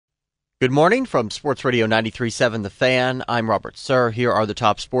Good morning from Sports Radio 93.7 The Fan. I'm Robert Sir. Here are the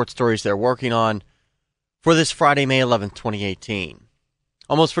top sports stories they're working on for this Friday, May 11th, 2018.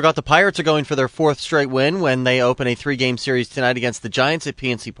 Almost forgot the Pirates are going for their fourth straight win when they open a three-game series tonight against the Giants at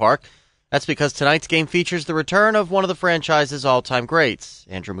PNC Park. That's because tonight's game features the return of one of the franchise's all-time greats,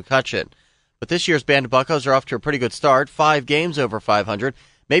 Andrew McCutchen. But this year's Band of Buccos are off to a pretty good start, 5 games over 500,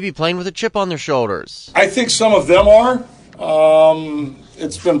 maybe playing with a chip on their shoulders. I think some of them are.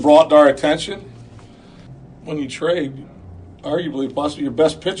 It's been brought to our attention. When you trade, arguably, possibly your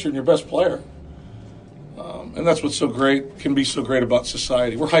best pitcher and your best player. And that's what's can be so great about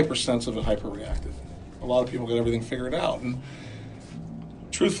society. We're hypersensitive and hyperreactive. A lot of people get everything figured out. And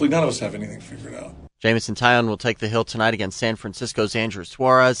truthfully, none of us have anything figured out. Jamison Tyone will take the hill tonight against San Francisco's Andrew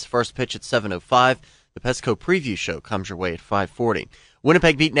Suarez. First pitch at 7:05. The Pesco Preview Show comes your way at 5:40.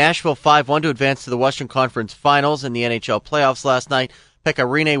 Winnipeg beat Nashville 5-1 to advance to the Western Conference Finals in the NHL playoffs last night. Pekka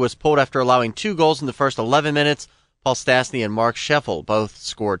Rinne was pulled after allowing 2 goals in the first 11 minutes. Paul Stastny and Mark Scheffel both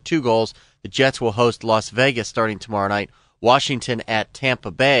scored 2 goals. The Jets will host Las Vegas starting tomorrow night. Washington at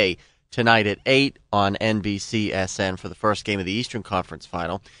Tampa Bay tonight at 8 on NBCSN for the first game of the Eastern Conference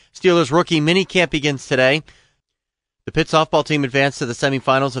Final. Steelers rookie minicamp begins today. The Pitt softball team advanced to the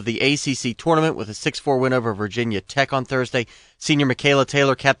semifinals of the ACC tournament with a 6-4 win over Virginia Tech on Thursday. Senior Michaela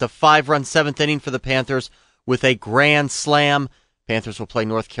Taylor capped a 5-run 7th inning for the Panthers with a grand slam. Panthers will play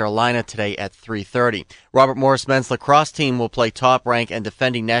North Carolina today at 3:30. Robert Morris men's lacrosse team will play top-ranked and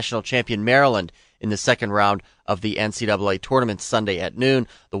defending national champion Maryland in the second round of the NCAA tournament Sunday at noon.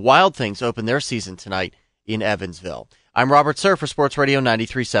 The Wild Things open their season tonight in Evansville. I'm Robert Sir for Sports Radio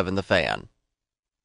 93.7 The Fan.